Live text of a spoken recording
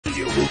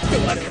い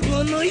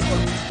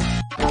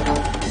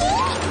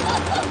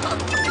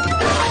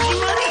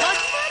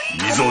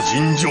ざ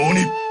尋常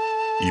に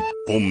一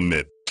本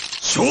目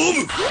勝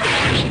負。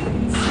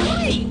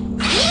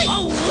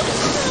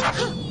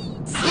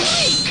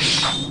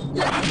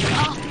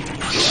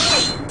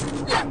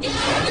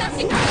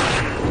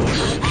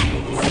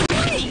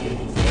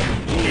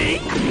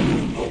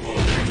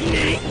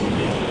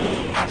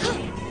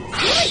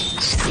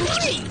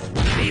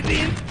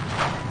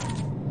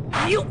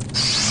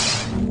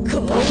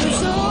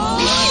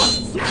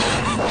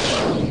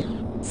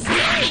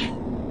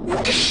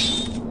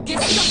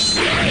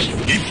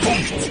一本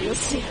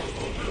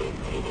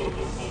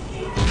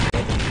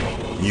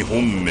二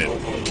本目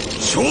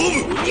勝負。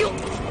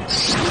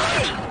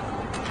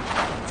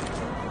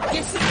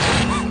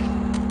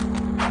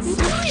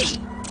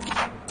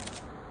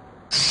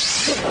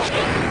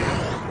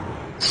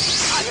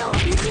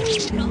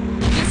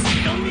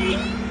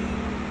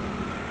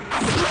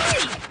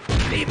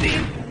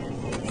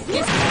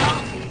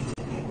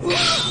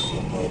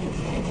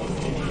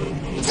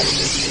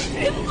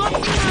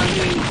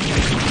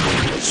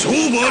勝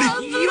負あり。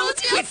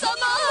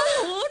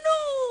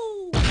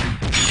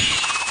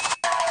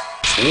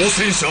挑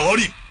戦者あ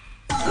り。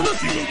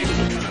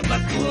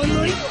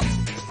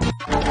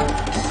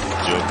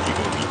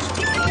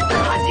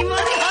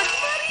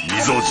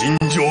いざ尋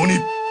常に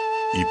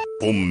一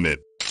本目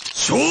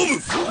勝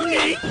負。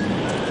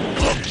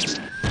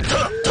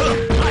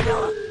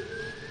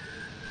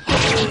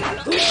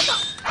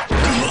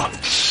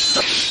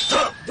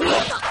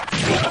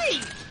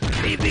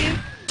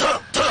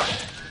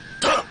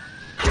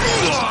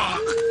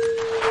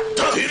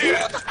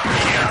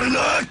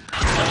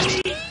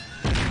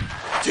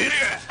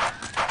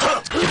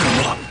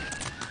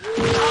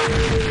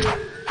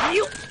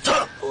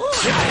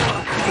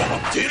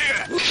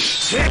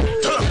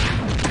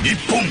一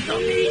本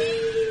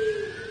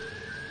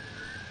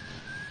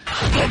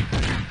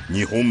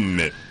二本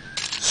目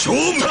勝負。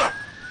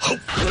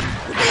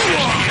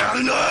や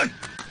るな。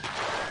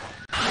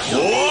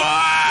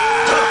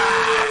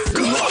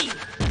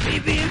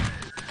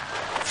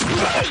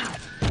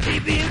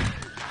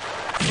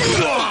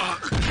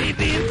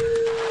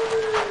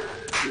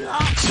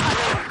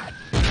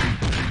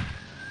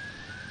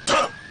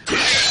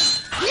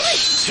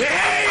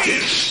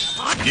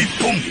一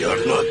本や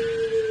るな。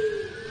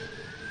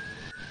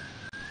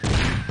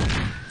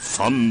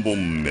三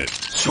本目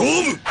勝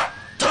負。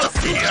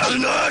やる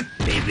な。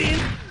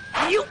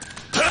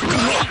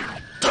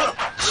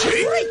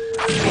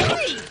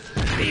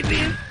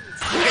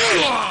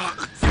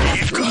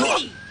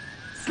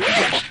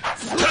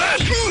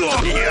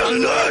やる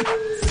な。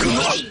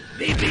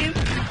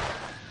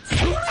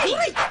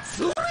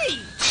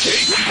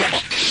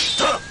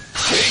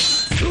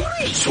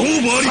勝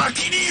負あり。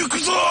先に行く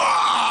ぞ。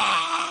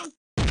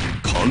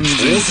完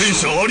全戦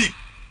車あり。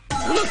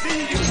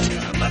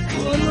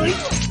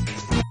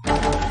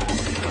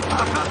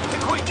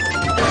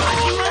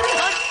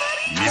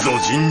いざ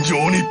尋常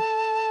に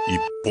一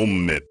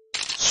本目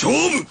勝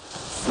負。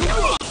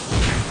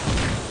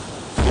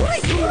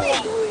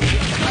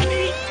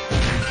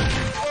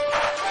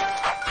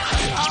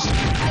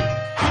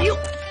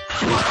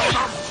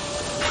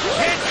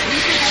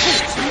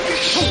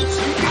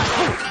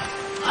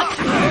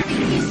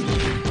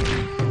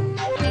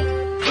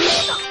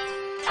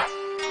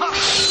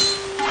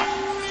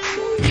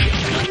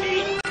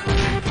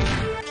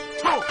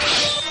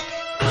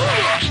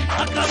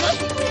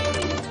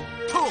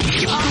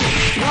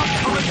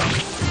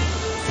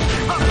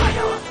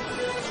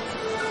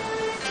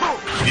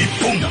一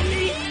本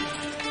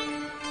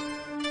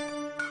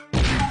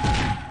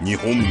二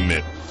本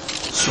目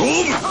勝負。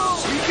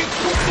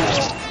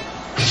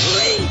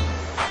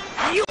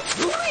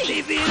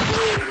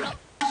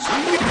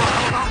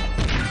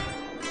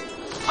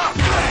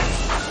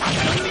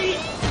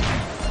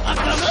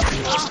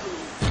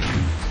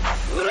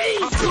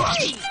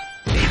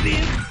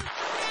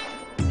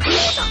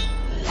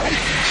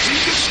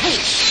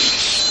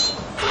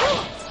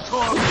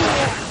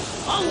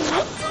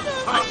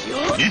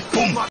一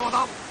本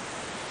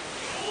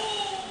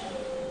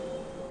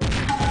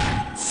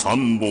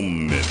三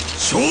本目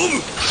勝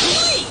負。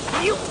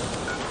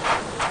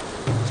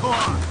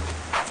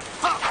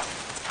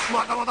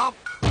まだまだ。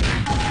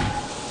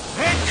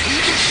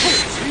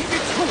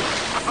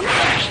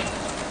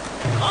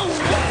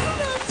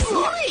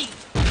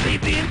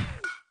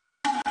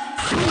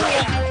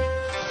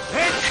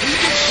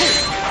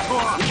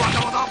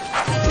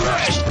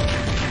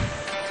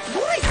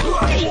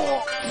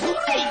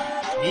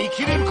見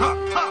切れるか。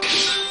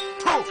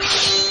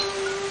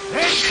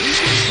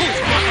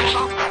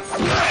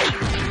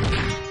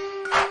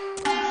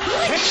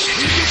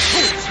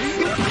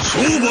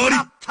勝負あり。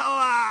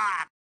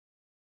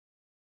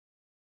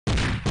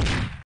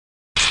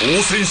挑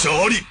戦者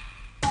あり。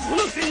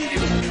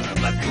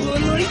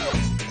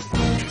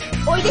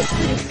おいでス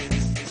プル。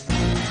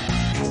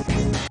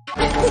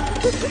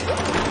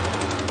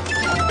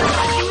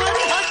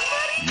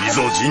いざ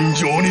尋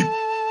常に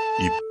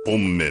一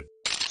本目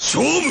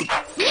勝負。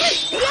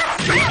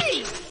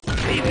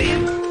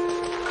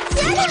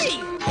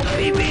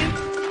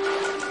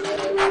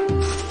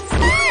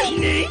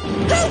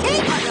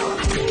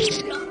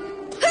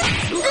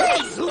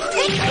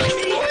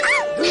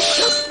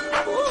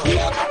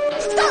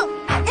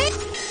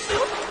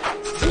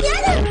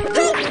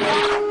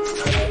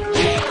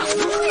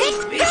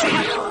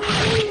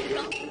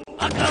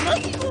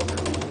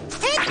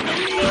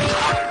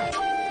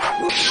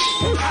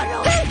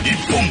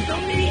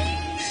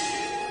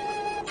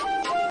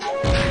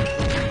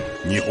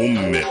2本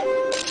目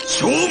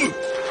勝負。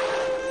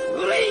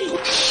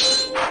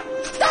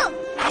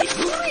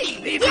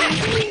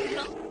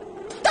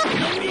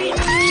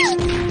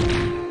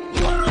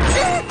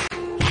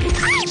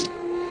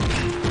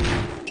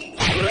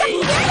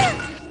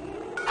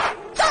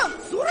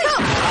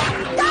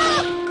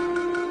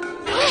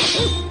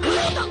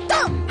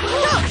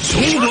勝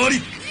負あり。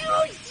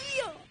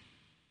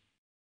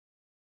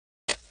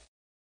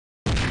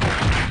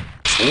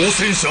挑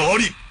戦者あ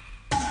り。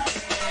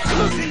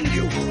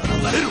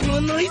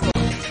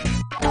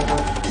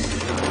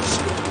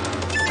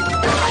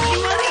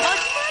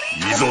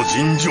いざ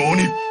尋常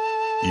に。1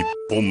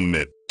本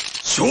目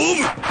勝負。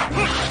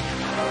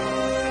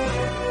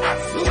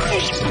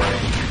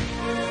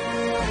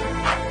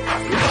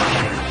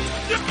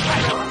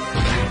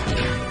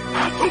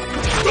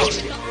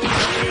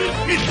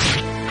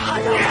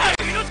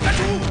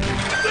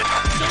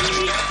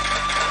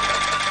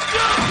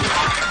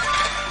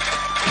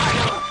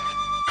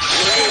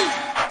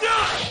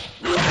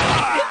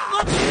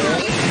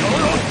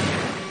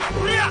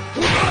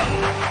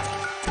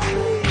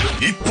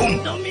1本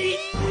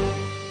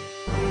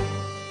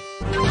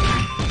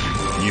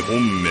2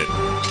本目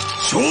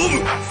勝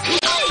負。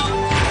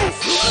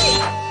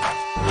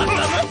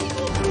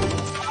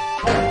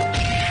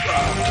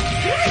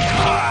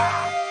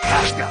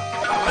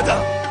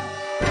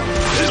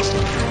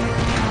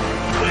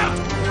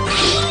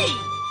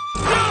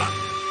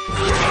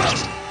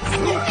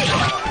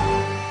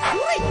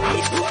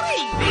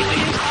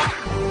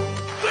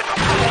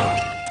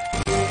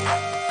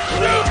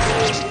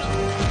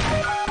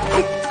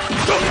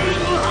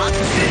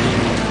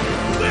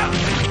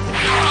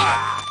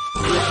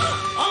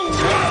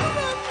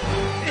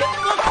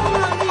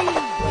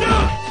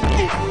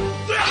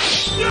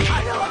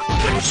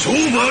勝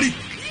負あり。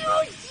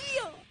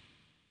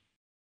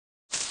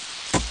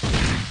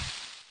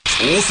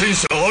挑戦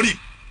者あり。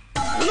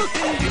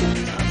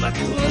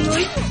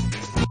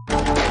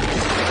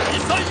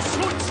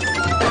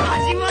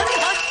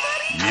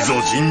い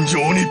ざ尋常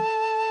に。1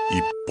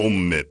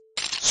本目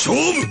勝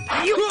負。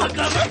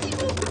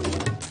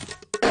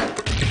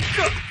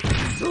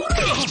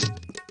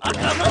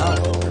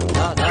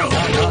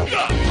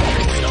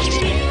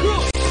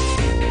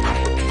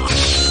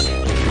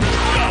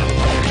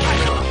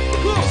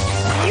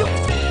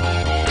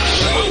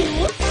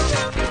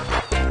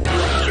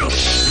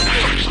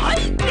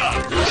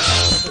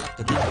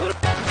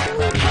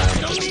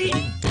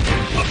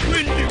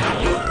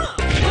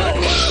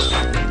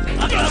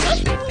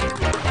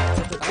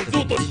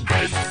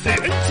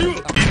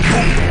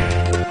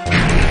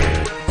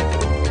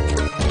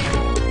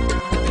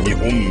2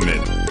本目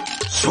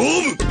勝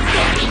負。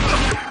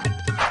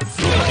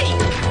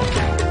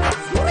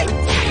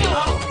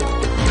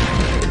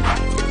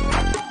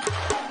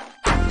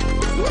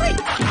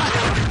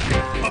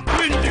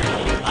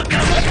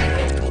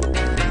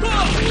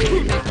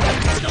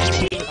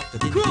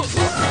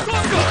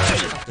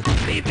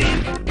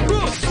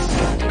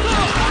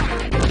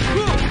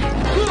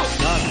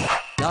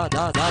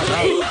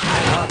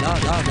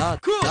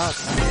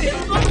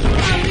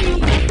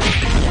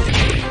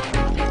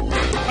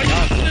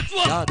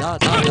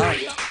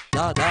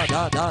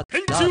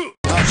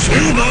勝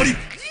負あり。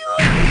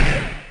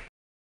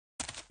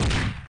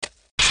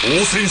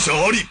挑戦者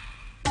あり。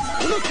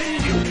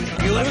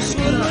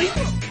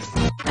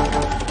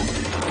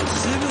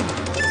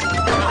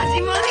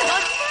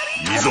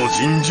いざ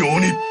尋常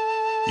に。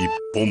1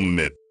本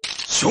目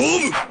勝負。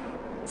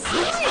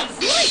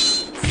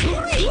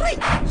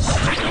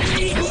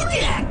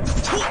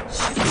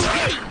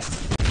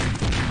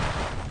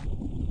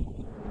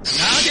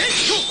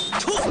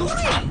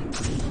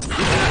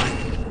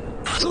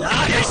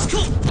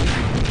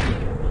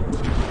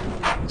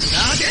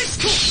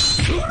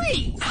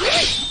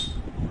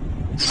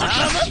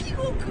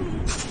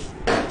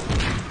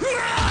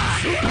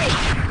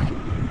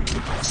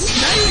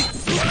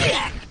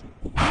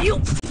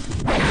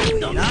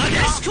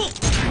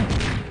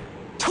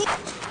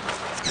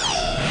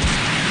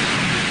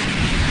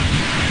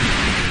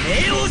目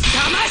を覚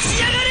ま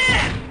しやがれ。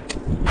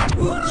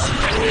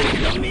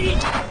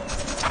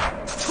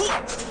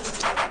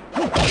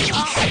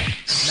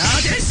な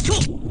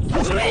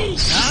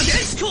で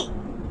しこ。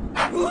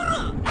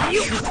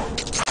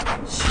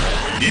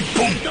1本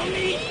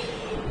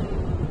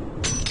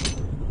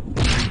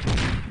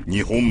2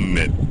本目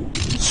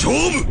勝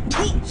負。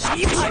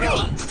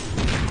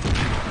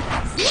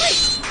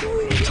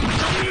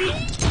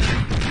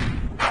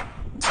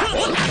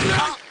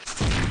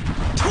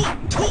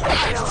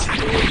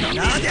な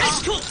で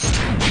しこ。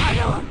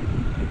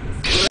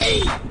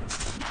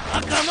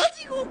赤間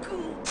地獄。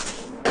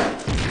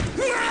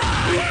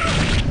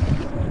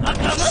赤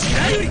間白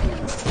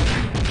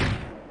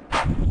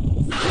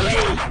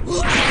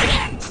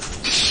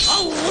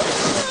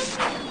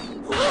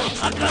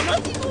百合。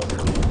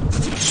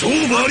勝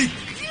負あり。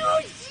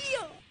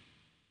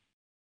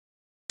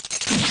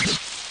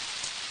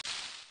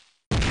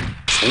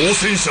挑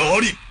戦者あ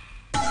り。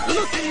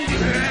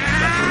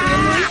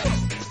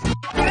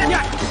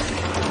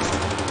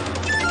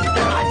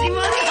始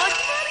まる。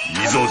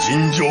ざ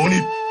尋常に。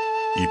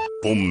一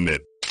本目、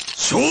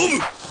勝負。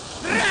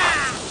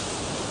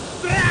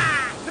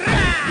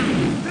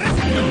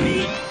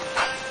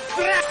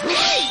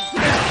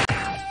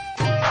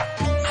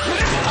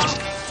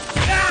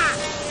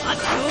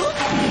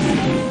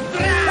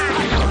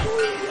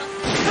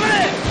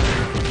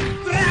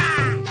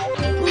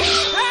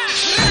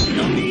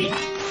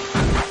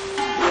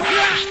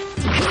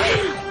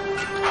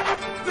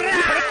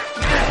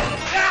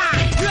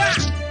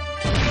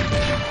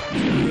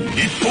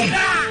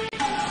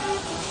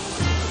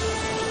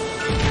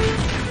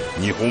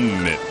2本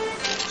目、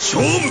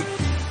勝負。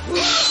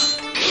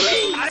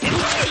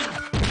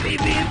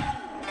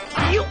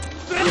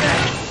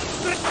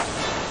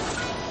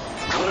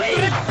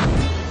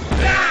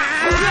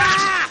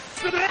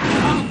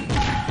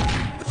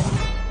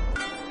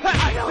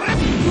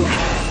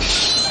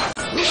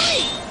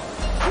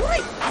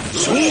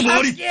勝負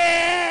あり。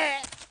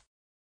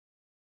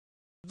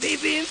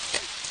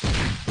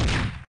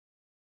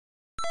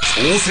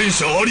挑戦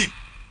者あり。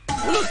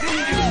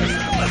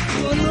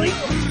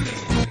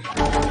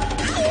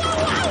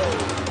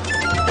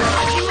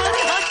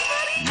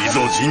いざ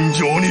尋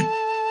常に。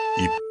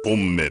一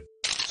本目、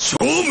勝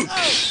負。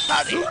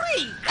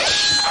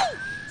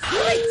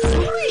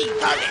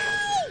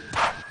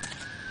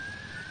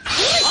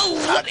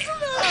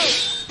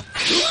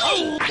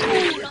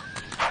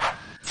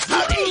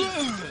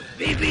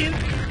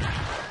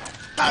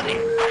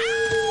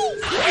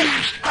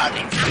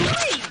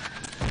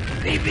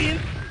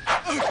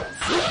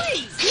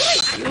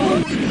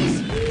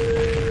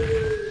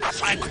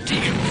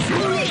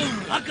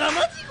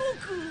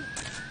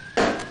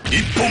一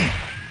本。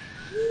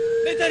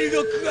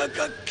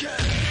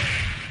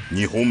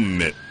2本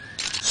目、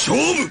勝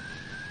負。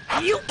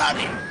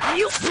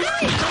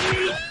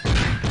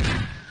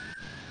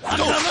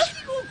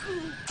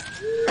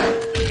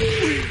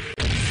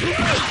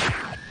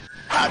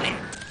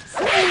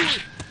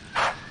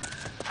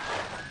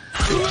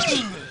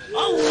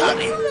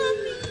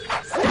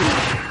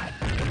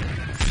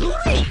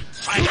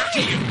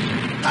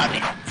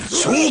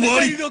勝負あ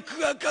り。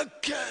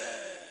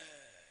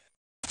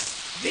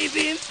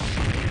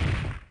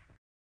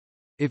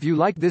If you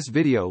like this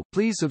video,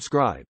 please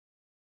subscribe.